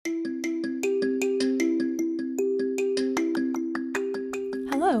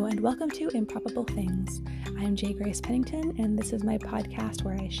Hello, and welcome to Improbable Things. I am J. Grace Pennington, and this is my podcast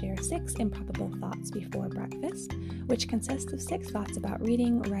where I share 6 improbable thoughts before breakfast, which consists of 6 thoughts about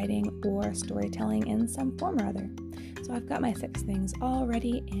reading, writing, or storytelling in some form or other. So I've got my 6 things all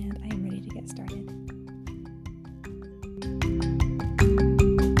ready, and I am ready to get started.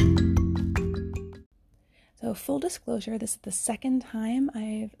 So full disclosure, this is the second time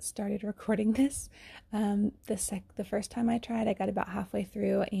I've started recording this. The first time I tried, I got about halfway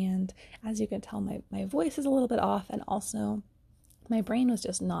through, and as you can tell, my voice is a little bit off, and also my brain was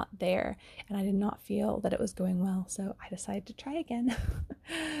just not there, and I did not feel that it was going well, so I decided to try again.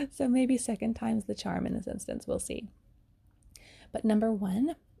 So maybe second time's the charm in this instance, we'll see. But number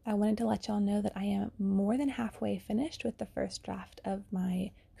 1, I wanted to let y'all know that I am more than halfway finished with the first draft of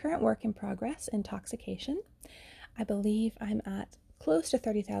my current work in progress, Intoxication. I believe I'm at close to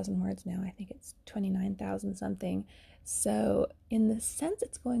 30,000 words now. I think it's 29,000 something. So in the sense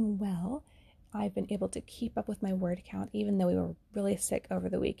it's going well. I've been able to keep up with my word count, even though we were really sick over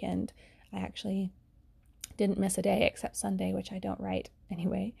the weekend. I actually didn't miss a day except Sunday, which I don't write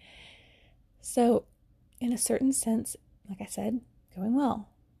anyway. So in a certain sense, like I said, going well.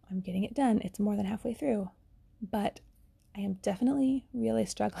 I'm getting it done. It's more than halfway through, but I am definitely really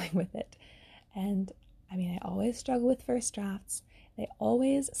struggling with it. And I mean, I always struggle with first drafts. They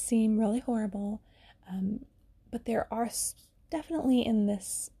always seem really horrible. But there are definitely in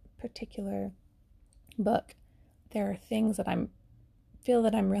this particular book, there are things that I'm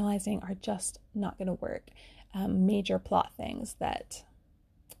realizing are just not going to work. Major plot things that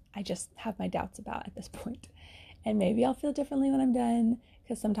I just have my doubts about at this point. And maybe I'll feel differently when I'm done,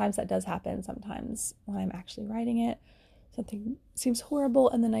 because sometimes that does happen. Sometimes when I'm actually writing it, something seems horrible,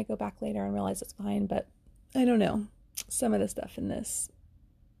 and then I go back later and realize it's fine, but I don't know. Some of the stuff in this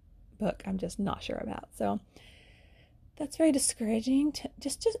book I'm just not sure about. So that's very discouraging to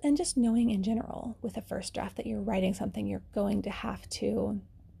just knowing in general with a first draft that you're writing something you're going to have to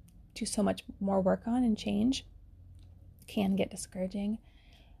do so much more work on and change can get discouraging.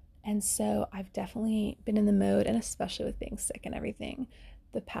 And so I've definitely been in the mode, and especially with being sick and everything,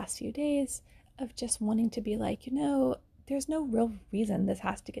 the past few days of just wanting to be like, there's no real reason this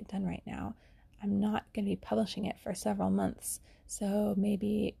has to get done right now. I'm not going to be publishing it for several months. So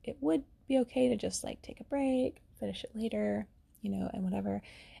maybe it would be okay to just take a break, finish it later, and whatever.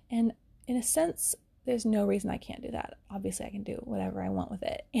 And in a sense, there's no reason I can't do that. Obviously I can do whatever I want with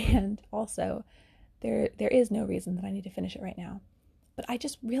it. And also there is no reason that I need to finish it right now. But I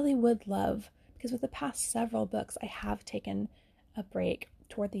just really would love, because with the past several books, I have taken a break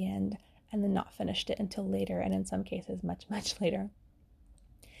toward the end and then not finished it until later, and in some cases much, much later.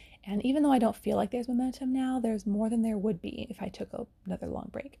 And even though I don't feel like there's momentum now, there's more than there would be if I took another long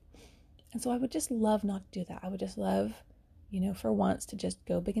break. And so I would just love not to do that. I would just love, for once to just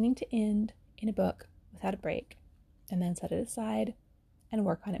go beginning to end in a book without a break, and then set it aside and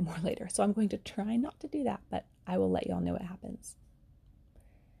work on it more later. So I'm going to try not to do that, but I will let y'all know what happens.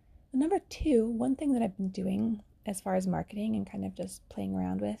 Number 2, one thing that I've been doing as far as marketing and kind of just playing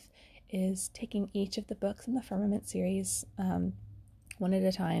around with is taking each of the books in the Firmament series one at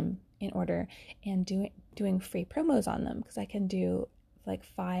a time in order, and doing free promos on them, because I can do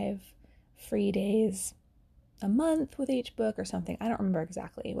 5 free days a month with each book or something. I don't remember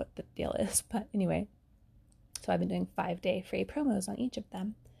exactly what the deal is, but anyway, so I've been doing 5-day free promos on each of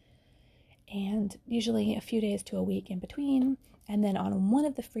them, and usually a few days to a week in between. And then on one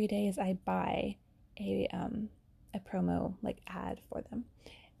of the free days, I buy a promo ad for them.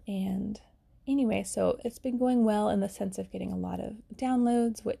 And anyway, so it's been going well in the sense of getting a lot of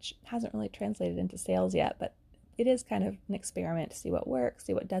downloads, which hasn't really translated into sales yet, but it is kind of an experiment to see what works,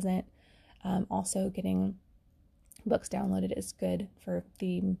 see what doesn't. Also, getting books downloaded is good for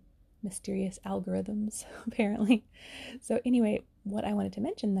the mysterious algorithms, apparently. So anyway, what I wanted to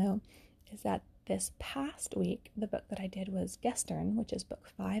mention, though, is that this past week, the book that I did was Gestern, which is book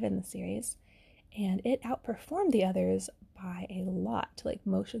 5 in the series, and it outperformed the others by a lot.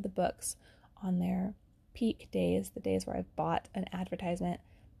 Most of the books on their peak days, the days where I've bought an advertisement,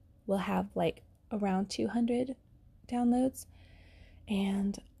 will have around 200 downloads,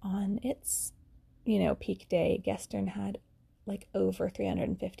 and on its peak day, Gestern had over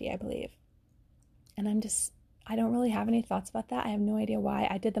 350, I believe. And I don't really have any thoughts about that. I have no idea why.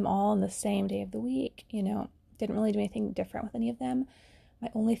 I did them all on the same day of the week, didn't really do anything different with any of them. My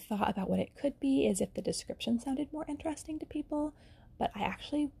only thought about what it could be is if the description sounded more interesting to people, but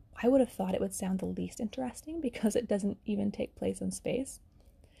I would have thought it would sound the least interesting because it doesn't even take place in space.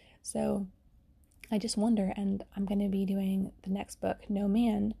 So I just wonder, and I'm going to be doing the next book, No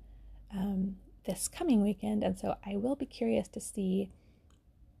Man, this coming weekend, and so I will be curious to see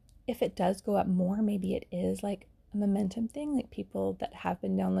if it does go up more, maybe it is like a momentum thing, like people that have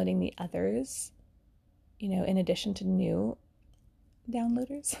been downloading the others, in addition to new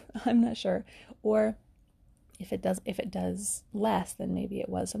downloaders. I'm not sure. Or if it does less, then maybe it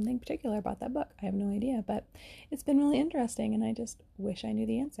was something particular about that book. I have no idea, but it's been really interesting, and I just wish I knew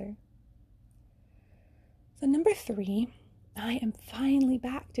the answer. So number 3, I am finally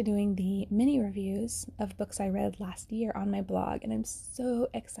back to doing the mini reviews of books I read last year on my blog, and I'm so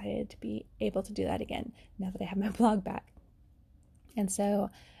excited to be able to do that again now that I have my blog back. And so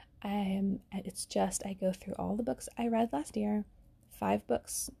I go through all the books I read last year, 5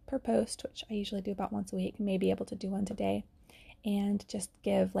 books per post, which I usually do about once a week, may be able to do one today, and just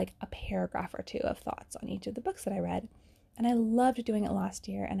give like a paragraph or 2 of thoughts on each of the books that I read. And I loved doing it last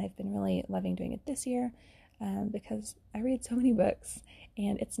year, and I've been really loving doing it this year because I read so many books,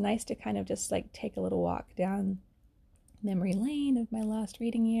 and it's nice to kind of just like take a little walk down memory lane of my last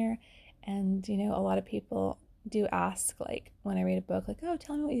reading year. And a lot of people do ask, like, when I read a book, like, oh,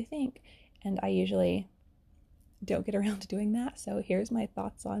 tell me what you think. And I usually don't get around to doing that. So here's my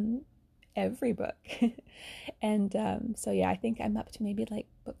thoughts on every book. And so yeah, I think I'm up to maybe like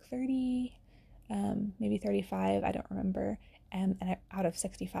book 30, maybe 35, I don't remember, and out of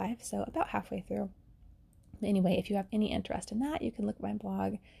 65, so about halfway through. Anyway, if you have any interest in that, you can look at my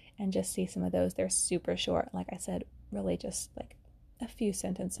blog and just see some of those. They're super short, like I said, really just like a few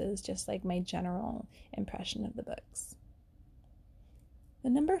sentences, just like my general impression of the books. The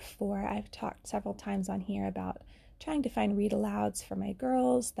number 4, I've talked several times on here about trying to find read alouds for my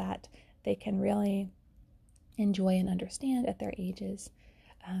girls that they can really enjoy and understand at their ages.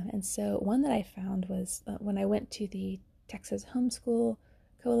 And so one that I found was when I went to the Texas Homeschool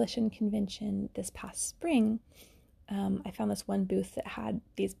Coalition Convention this past spring, I found this one booth that had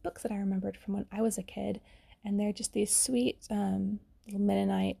these books that I remembered from when I was a kid, and they're just these sweet little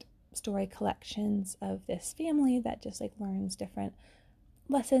Mennonite story collections of this family that just like learns different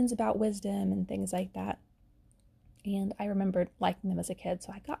lessons about wisdom and things like that. And I remembered liking them as a kid,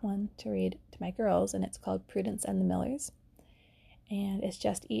 so I got one to read to my girls, and it's called Prudence and the Millers. And it's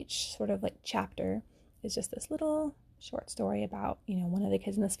just each sort of like chapter is just this little short story about, one of the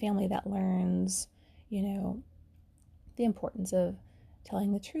kids in this family that learns, the importance of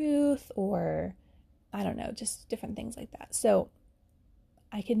telling the truth, or I don't know, just different things like that. So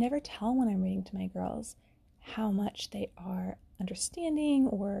I could never tell when I'm reading to my girls how much they are understanding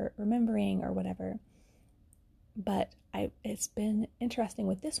or remembering or whatever. But it's been interesting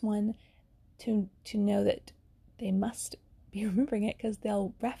with this one to know that they must be remembering it, because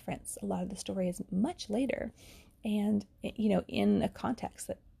they'll reference a lot of the stories much later, and in a context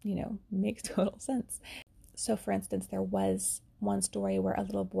that makes total sense. So for instance, there was one story where a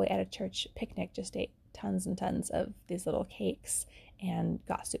little boy at a church picnic just ate tons and tons of these little cakes and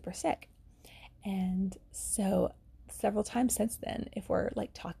got super sick. And so several times since then, if we're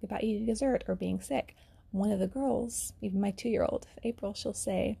like talking about eating dessert or being sick, one of the girls, even my 2-year-old April, she'll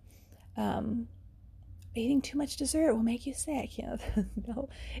say, eating too much dessert will make you sick,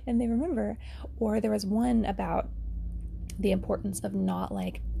 and they remember. Or there was one about the importance of not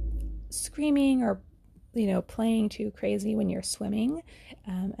like screaming or playing too crazy when you're swimming,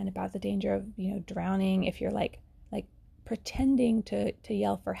 and about the danger of drowning if you're like pretending to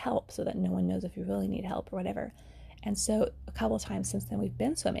yell for help so that no one knows if you really need help or whatever. And so a couple times since then we've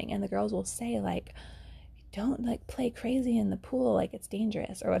been swimming, and the girls will say like, don't like play crazy in the pool, like it's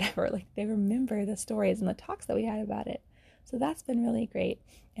dangerous or whatever. Like they remember the stories and the talks that we had about it. So that's been really great.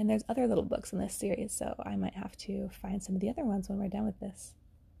 And there's other little books in this series, so I might have to find some of the other ones when we're done with this.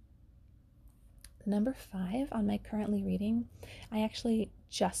 The number 5 on my currently reading, I actually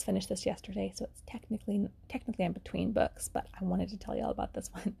just finished this yesterday, so it's technically I'm between books, but I wanted to tell you all about this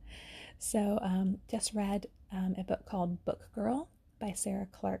one. So just read a book called Book Girl by Sarah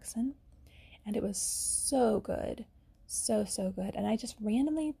Clarkson. And it was so good, so good. And I just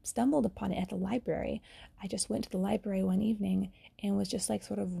randomly stumbled upon it at the library. I just went to the library one evening and was just like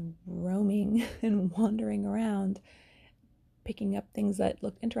sort of roaming and wandering around, picking up things that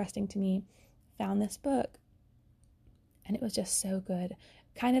looked interesting to me, found this book, and it was just so good.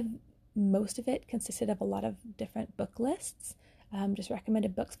 Kind of most of it consisted of a lot of different book lists, just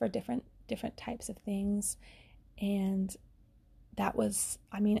recommended books for different types of things. And that was,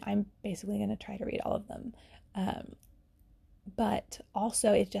 I'm basically going to try to read all of them. But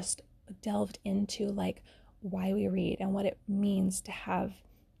also it just delved into like why we read and what it means to have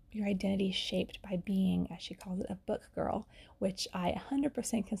your identity shaped by being, as she calls it, a book girl, which I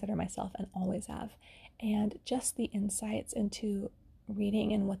 100% consider myself and always have. And just the insights into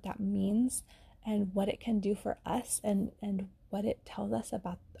reading and what that means and what it can do for us, and what it tells us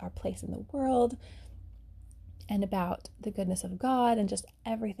about our place in the world and about the goodness of God and just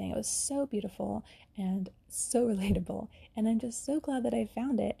everything. It was so beautiful and so relatable. And I'm just so glad that I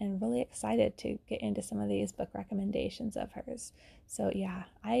found it and really excited to get into some of these book recommendations of hers. So yeah,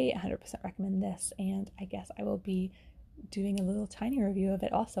 I 100% recommend this, and I guess I will be doing a little tiny review of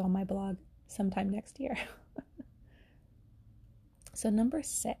it also on my blog sometime next year. So number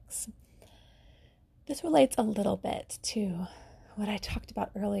 6. This relates a little bit to what I talked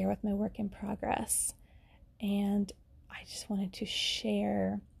about earlier with my work in progress. And I just wanted to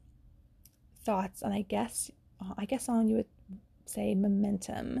share thoughts, and I guess on, you would say,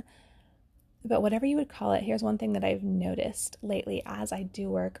 momentum, but whatever you would call it. Here's one thing that I've noticed lately as I do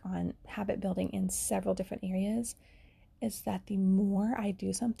work on habit building in several different areas, is that the more I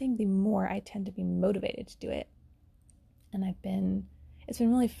do something, the more I tend to be motivated to do it. And it's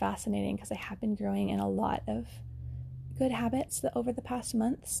been really fascinating because I have been growing in a lot of good habits over the past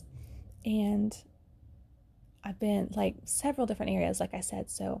months, and I've been like several different areas, like I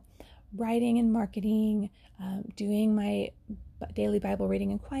said. So writing and marketing, doing my daily Bible reading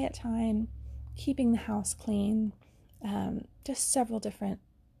and quiet time, keeping the house clean, just several different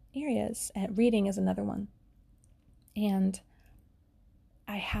areas. And reading is another one. And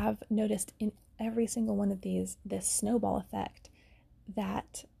I have noticed in every single one of these, this snowball effect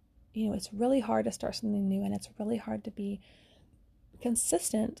that, it's really hard to start something new, and it's really hard to be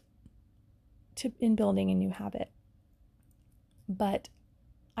consistent in building a new habit. But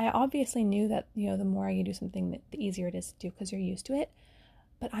I obviously knew that, the more you do something, the easier it is to do because you're used to it.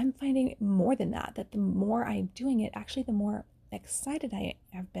 But I'm finding more than that the more I'm doing it, actually, the more excited I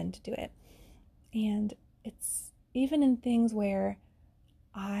have been to do it. And it's even in things where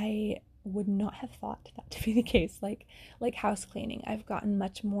I would not have thought that to be the case, like house cleaning. I've gotten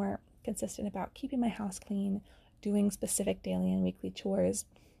much more consistent about keeping my house clean, doing specific daily and weekly chores.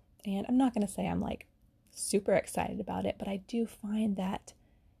 And I'm not going to say I'm like super excited about it, but I do find that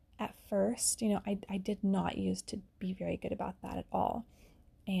at first, I did not used to be very good about that at all.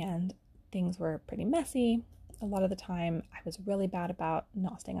 And things were pretty messy. A lot of the time I was really bad about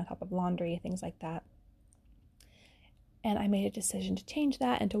not staying on top of laundry, things like that. And I made a decision to change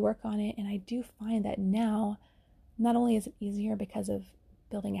that and to work on it. And I do find that now, not only is it easier because of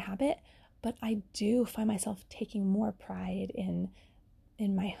building a habit, but I do find myself taking more pride in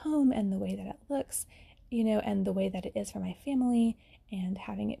my home and the way that it looks, and the way that it is for my family, and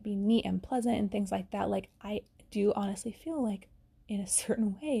having it be neat and pleasant and things like that. Like, I do honestly feel like, in a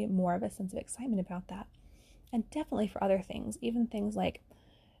certain way, more of a sense of excitement about that. And definitely for other things, even things like,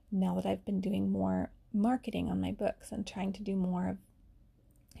 now that I've been doing more marketing on my books and trying to do more of,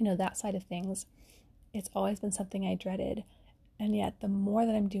 that side of things, it's always been something I dreaded. And yet the more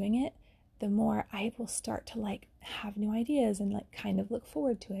that I'm doing it, the more I will start to like have new ideas and like kind of look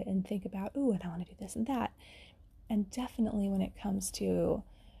forward to it and think about, ooh, and I want to do this and that. And definitely when it comes to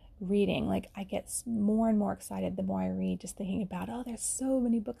reading, like, I get more and more excited the more I read, just thinking about, oh, there's so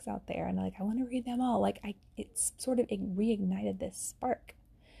many books out there, and like, I want to read them all. Like, it's sort of reignited this spark.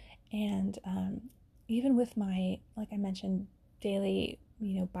 And even with my, like I mentioned, daily,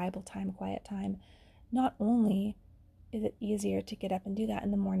 Bible time, quiet time, not only is it easier to get up and do that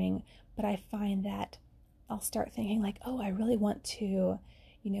in the morning, but I find that I'll start thinking like, oh, I really want to,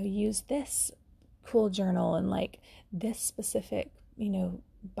 use this cool journal and like this specific,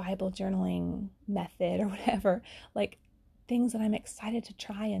 Bible journaling method or whatever, like things that I'm excited to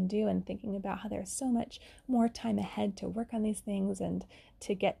try and do, and thinking about how there's so much more time ahead to work on these things and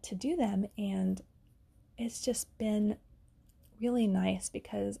to get to do them. And it's just been really nice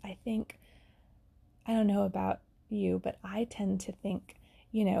because I think, I don't know about you, but I tend to think,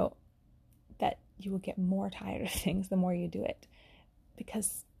 that you will get more tired of things the more you do it,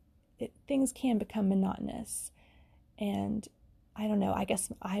 because things can become monotonous. And I don't know, I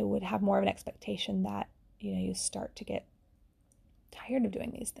guess I would have more of an expectation that, you start to get tired of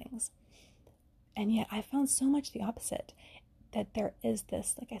doing these things. And yet I found so much the opposite, that there is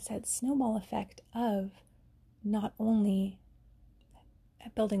this, like I said, snowball effect of not only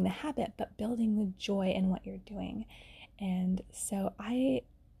building the habit, but building the joy in what you're doing. And so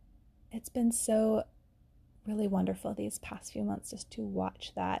it's been so really wonderful these past few months just to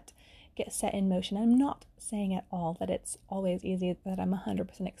watch that get set in motion. I'm not saying at all that it's always easy, that I'm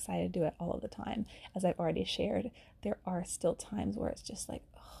 100% excited to do it all of the time. As I've already shared, there are still times where it's just like,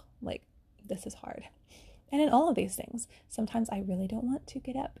 oh, like, this is hard. And in all of these things, sometimes I really don't want to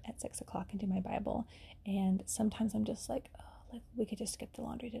get up at 6 o'clock and do my Bible. And sometimes I'm just like, oh, like, we could just skip the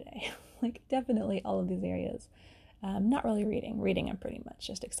laundry today. Like, definitely all of these areas. Not really reading I'm pretty much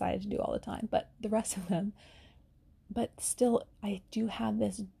just excited to do all the time, but the rest of them. But still, I do have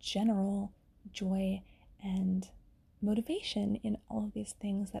this general joy and motivation in all of these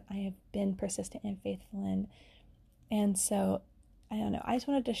things that I have been persistent and faithful in. And so, I don't know, I just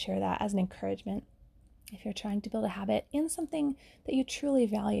wanted to share that as an encouragement if you're trying to build a habit in something that you truly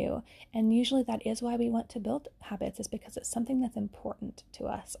value. And usually that is why we want to build habits, is because it's something that's important to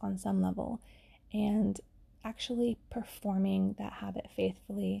us on some level. And actually performing that habit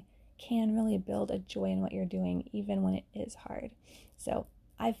faithfully can really build a joy in what you're doing, even when it is hard. So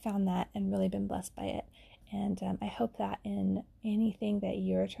I've found that and really been blessed by it. And I hope that in anything that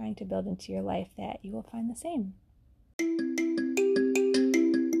you're trying to build into your life, that you will find the same.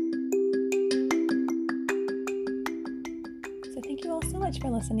 So thank you all so much for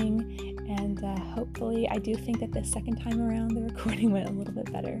listening. And hopefully, I do think that this second time around, the recording went a little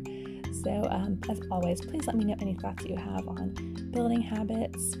bit better. So as always, please let me know any thoughts you have on building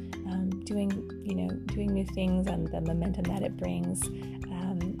habits, doing new things and the momentum that it brings.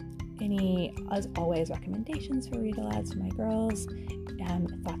 Any, as always, recommendations for read alouds for my girls,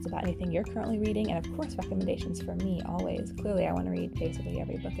 thoughts about anything you're currently reading, and of course recommendations for me always. Clearly I want to read basically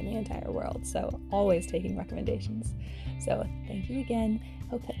every book in the entire world, so always taking recommendations. So thank you again.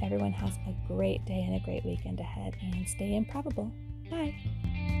 Hope that everyone has a great day and a great weekend ahead, and stay improbable. Bye.